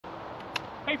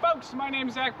Hey folks, my name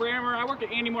is Zach Brammer. I work at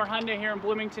Andy Moore Hyundai here in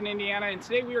Bloomington, Indiana, and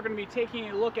today we are going to be taking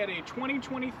a look at a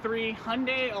 2023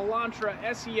 Hyundai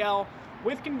Elantra SEL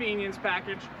with convenience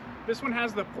package. This one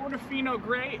has the Portofino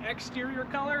gray exterior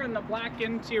color and the black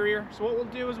interior. So what we'll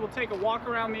do is we'll take a walk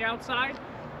around the outside,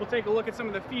 we'll take a look at some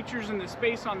of the features and the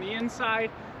space on the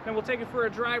inside, then we'll take it for a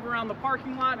drive around the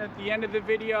parking lot. At the end of the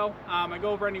video, I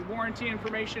go over any warranty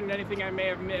information and anything I may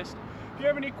have missed. If you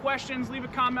have any questions, leave a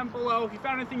comment below. If you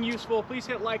found anything useful, please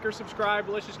hit like or subscribe.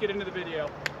 Let's just get into the video.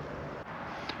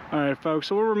 All right, folks,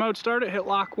 so we'll remote start it. Hit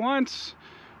lock once,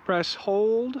 press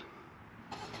hold.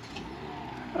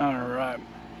 All right.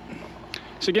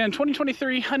 So again,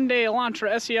 2023 Hyundai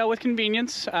Elantra SEL with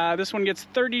convenience. This one gets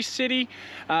 30 city,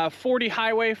 40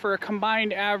 highway for a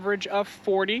combined average of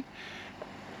 40.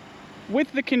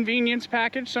 With the convenience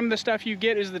package, some of the stuff you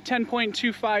get is the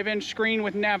 10.25 inch screen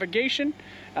with navigation.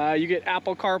 You get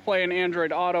Apple CarPlay and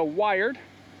Android Auto wired.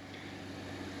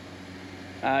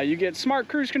 You get smart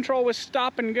cruise control with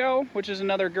stop and go, which is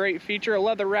another great feature. A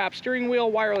leather wrapped steering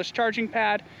wheel, wireless charging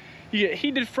pad. You get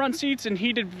heated front seats and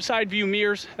heated side view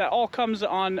mirrors. That all comes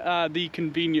on the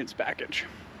convenience package.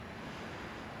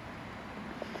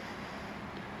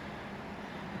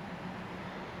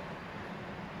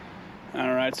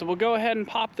 All right, so we'll go ahead and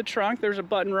pop the trunk. There's a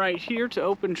button right here to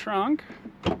open trunk.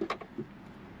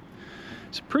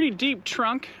 It's a pretty deep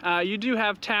trunk. You do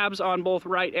have tabs on both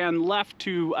right and left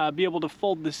to be able to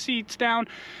fold the seats down.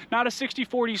 Not a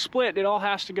 60-40 split, it all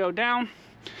has to go down.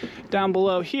 Down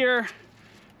below here,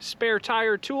 spare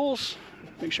tire tools.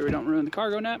 Make sure we don't ruin the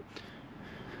cargo net.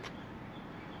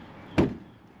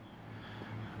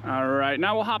 All right,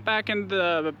 now we'll hop back into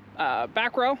the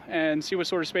back row and see what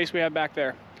sort of space we have back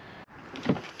there.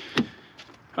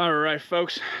 All right,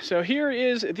 folks, so here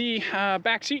is the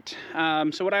back seat.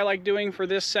 So what I like doing for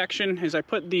this section is I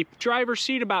put the driver's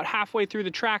seat about halfway through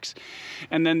the tracks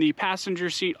and then the passenger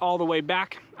seat all the way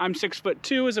back. I'm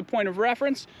 6'2" as a point of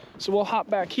reference, so we'll hop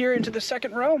back here into the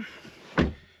second row.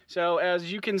 So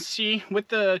as you can see, with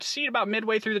the seat about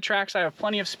midway through the tracks, I have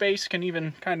plenty of space, can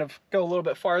even kind of go a little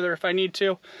bit farther if I need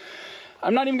to.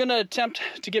 I'm not even gonna attempt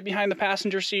to get behind the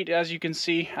passenger seat. As you can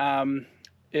see,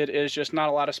 it is just not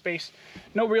a lot of space.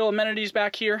 No real amenities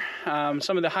back here.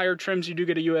 Some of the higher trims, you do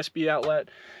get a USB outlet,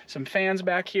 some fans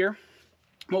back here.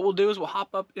 What we'll do is we'll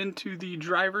hop up into the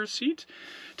driver's seat,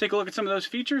 take a look at some of those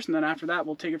features, and then after that,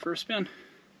 we'll take it for a spin.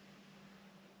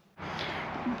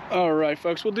 All right,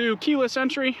 folks, we'll do keyless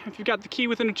entry. If you've got the key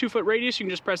within a 2-foot radius, you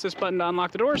can just press this button to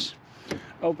unlock the doors.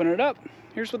 Open it up.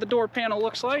 Here's what the door panel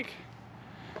looks like.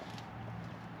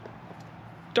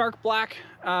 Dark black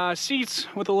seats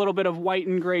with a little bit of white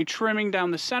and gray trimming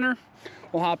down the center.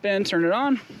 We'll hop in, turn it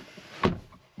on.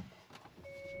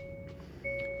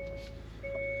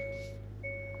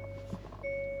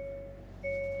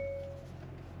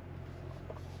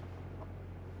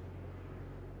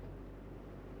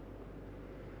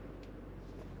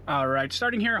 All right,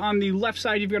 starting here on the left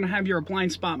side, you're going to have your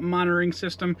blind spot monitoring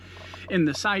system in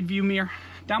the side view mirror.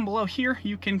 Down below here,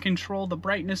 you can control the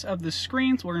brightness of the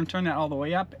screen, so we're going to turn that all the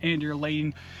way up, and your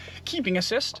lane keeping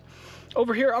assist.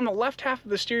 Over here on the left half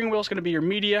of the steering wheel is going to be your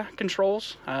media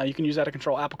controls. You can use that to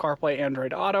control Apple CarPlay,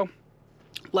 Android Auto.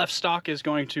 Left stock is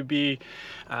going to be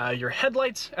your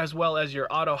headlights as well as your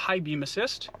auto high beam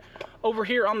assist. Over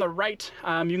here on the right,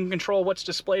 you can control what's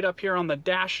displayed up here on the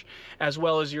dash, as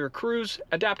well as your cruise,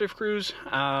 adaptive cruise,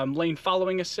 lane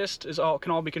following assist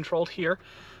can all be controlled here.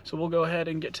 So we'll go ahead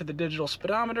and get to the digital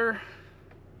speedometer.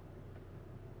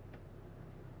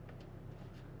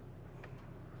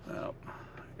 Oh,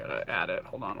 I gotta add it.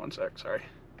 Hold on one sec, sorry.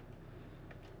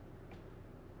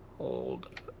 Hold,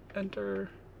 enter,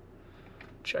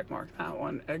 check mark that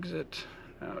one, exit.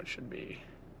 Now it should be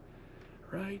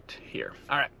right here.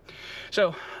 All right,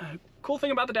 so cool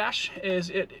thing about the dash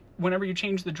is whenever you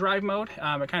change the drive mode,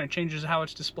 it kind of changes how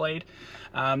it's displayed.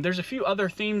 There's a few other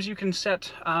themes you can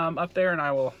set up there, and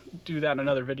I will do that in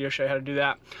another video, show you how to do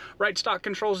that. Right stock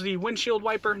controls the windshield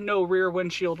wiper, no rear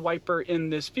windshield wiper in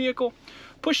this vehicle.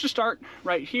 Push to start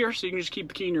right here, so you can just keep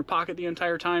the key in your pocket the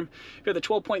entire time. You have the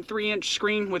 12.3 inch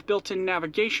screen with built-in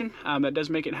navigation. That does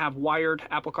make it have wired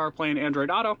Apple CarPlay and Android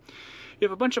Auto. You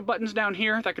have a bunch of buttons down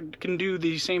here that can do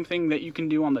the same thing that you can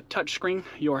do on the touch screen.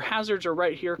 Your hazards are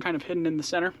right here, kind of hidden in the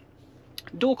center.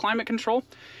 Dual climate control,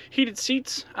 heated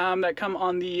seats that come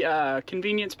on the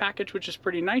convenience package, which is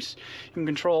pretty nice. You can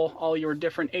control all your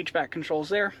different HVAC controls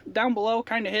there. Down below,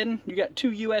 kind of hidden, you got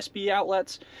 2 USB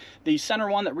outlets. The center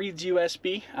one that reads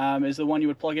USB is the one you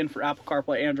would plug in for Apple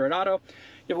CarPlay, Android Auto.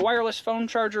 You have a wireless phone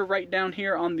charger right down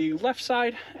here on the left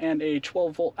side and a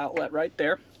 12-volt outlet right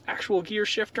there. Actual gear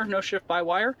shifter, no shift by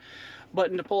wire.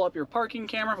 button to pull up your parking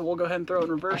camera, but we'll go ahead and throw it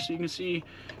in reverse so you can see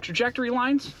trajectory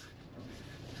lines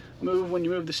move when you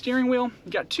move the steering wheel.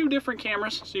 You got two different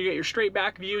cameras, so you got your straight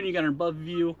back view and you got an above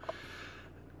view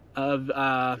of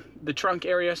the trunk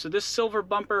area. So this silver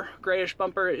bumper, grayish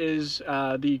bumper, is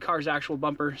the car's actual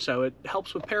bumper, so it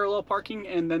helps with parallel parking,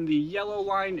 and then the yellow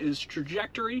line is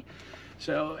trajectory.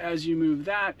 So as you move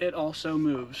that, it also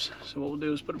moves. So what we'll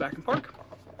do is put it back in park.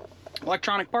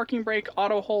 Electronic parking brake,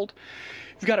 auto hold.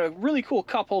 You've got a really cool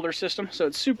cup holder system, so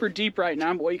it's super deep right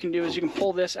now, but what you can do is you can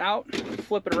pull this out,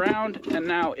 flip it around, and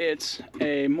now it's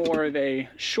a more of a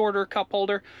shorter cup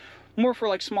holder, more for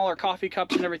like smaller coffee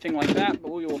cups and everything like that.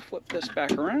 But we will flip this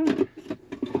back around.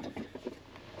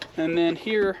 And then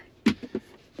here,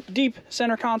 deep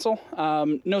center console,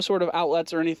 no sort of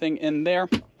outlets or anything in there.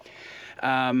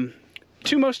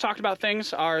 Two most talked about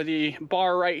things are the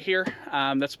bar right here,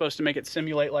 that's supposed to make it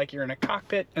simulate like you're in a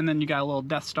cockpit, and then you got a little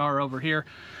Death Star over here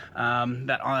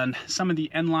that on some of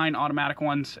the N-line automatic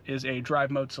ones is a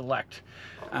drive mode select.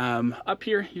 Up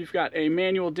here you've got a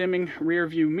manual dimming rear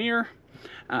view mirror.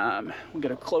 We'll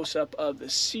get a close-up of the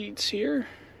seats here,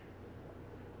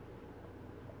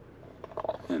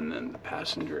 and then the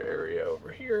passenger area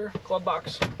over here, glove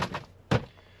box.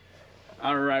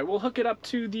 All right, we'll hook it up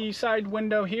to the side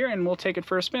window here and we'll take it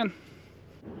for a spin.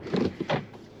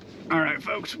 All right,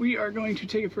 folks, we are going to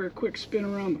take it for a quick spin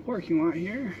around the parking lot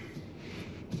here.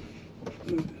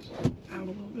 Move this out a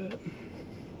little bit.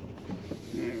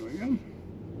 There we go.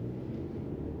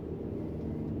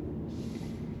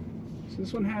 So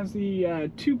this one has the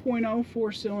 2.0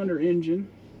 four-cylinder engine.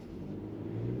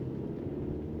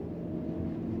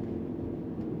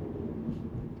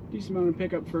 Decent amount of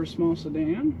pickup for a small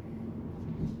sedan.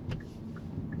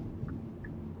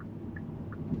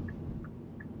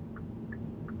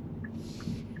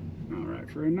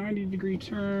 For a 90-degree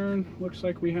turn, looks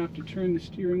like we have to turn the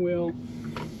steering wheel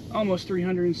almost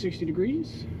 360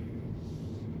 degrees.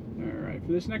 Alright,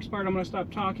 for this next part I'm going to stop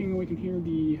talking and we can hear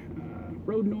the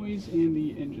road noise and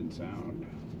the engine sound.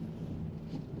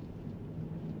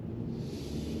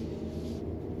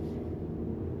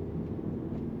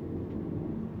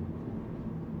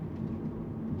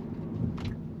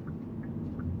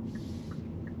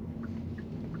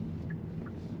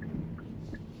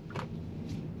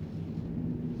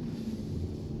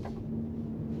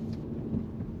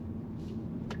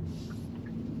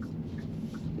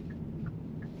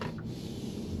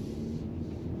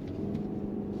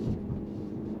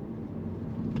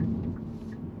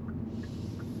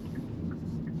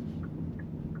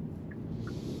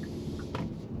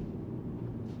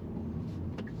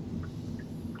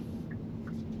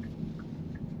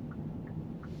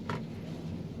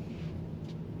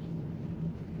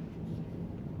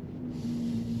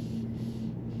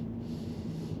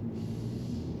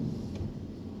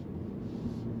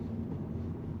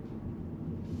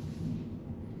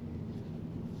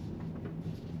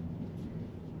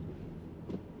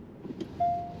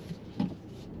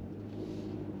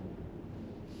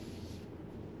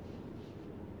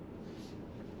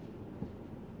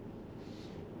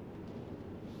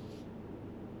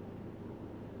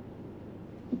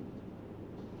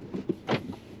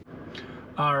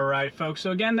 All right, folks,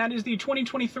 so again, that is the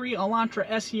 2023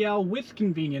 Elantra SEL with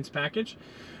convenience package.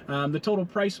 The total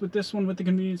price with this one with the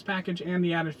convenience package and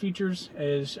the added features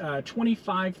is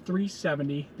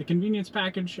 $25,370. The convenience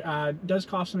package does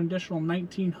cost an additional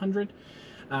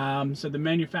 $1,900. So the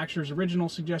manufacturer's original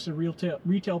suggested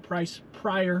retail price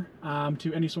prior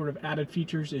to any sort of added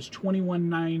features is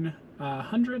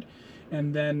 $21,900,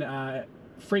 and then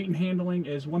freight and handling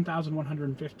is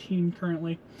 $1,115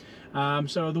 currently.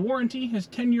 So the warranty is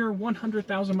 10-year,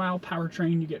 100,000-mile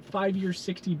powertrain. You get 5 years,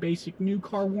 60 basic new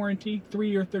car warranty,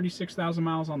 3-year, 36,000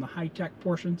 miles on the high-tech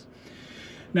portions.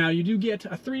 Now, you do get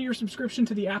a 3-year subscription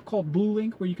to the app called Blue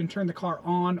Link, where you can turn the car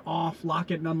on, off,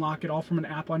 lock it, and unlock it all from an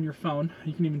app on your phone.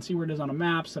 You can even see where it is on a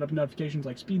map, set up notifications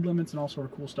like speed limits and all sort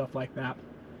of cool stuff like that.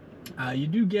 You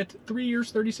do get 3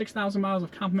 years, 36,000 miles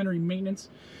of complimentary maintenance.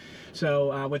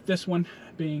 So with this one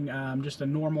being just a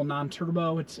normal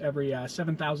non-turbo, it's every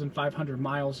 7,500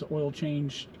 miles, oil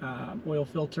change, oil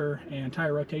filter, and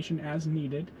tire rotation as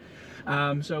needed.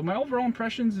 So my overall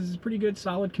impressions is a pretty good,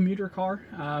 solid commuter car.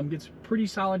 Gets pretty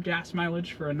solid gas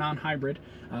mileage for a non-hybrid,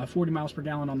 40 miles per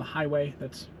gallon on the highway.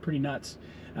 That's pretty nuts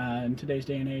in today's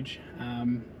day and age.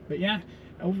 But yeah,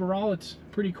 overall it's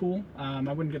pretty cool. I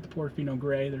wouldn't get the Portofino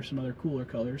gray. There's some other cooler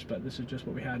colors, but this is just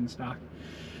what we had in stock.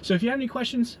 So if you have any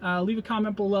questions, leave a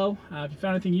comment below. If you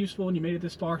found anything useful and you made it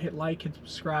this far, hit like, hit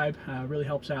subscribe. Really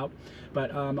helps out.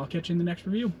 But I'll catch you in the next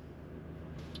review.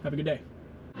 Have a good day.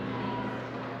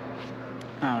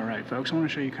 All right. Alright folks, I want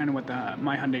to show you kind of what the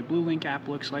My Hyundai Blue Link app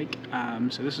looks like.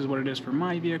 So this is what it is for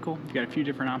my vehicle. You've got a few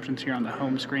different options here on the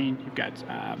home screen. You've got,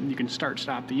 you can start,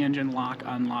 stop the engine, lock,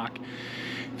 unlock.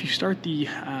 If you start the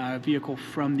vehicle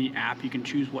from the app, you can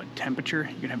choose what temperature.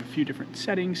 You can have a few different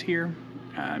settings here.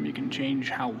 You can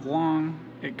change how long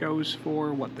it goes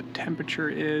for, what the temperature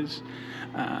is,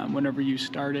 whenever you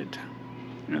start it.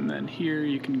 And then here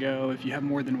you can go, if you have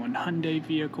more than one Hyundai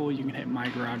vehicle, you can hit My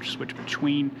Garage, switch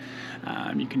between.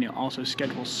 You can also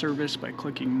schedule service by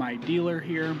clicking My Dealer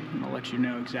here, and it'll let you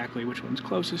know exactly which one's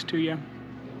closest to you.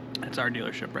 That's our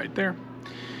dealership right there.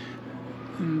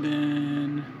 And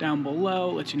then down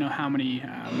below, lets you know how many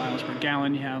miles per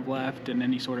gallon you have left and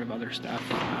any sort of other stuff.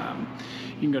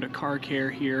 You can go to Car Care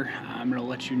here. It'll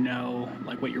let you know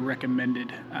like what your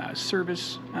recommended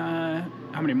service,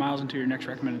 how many miles into your next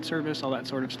recommended service, all that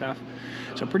sort of stuff.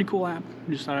 So pretty cool app.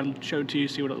 Just thought I'd show it to you,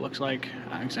 see what it looks like,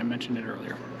 because I mentioned it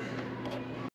earlier.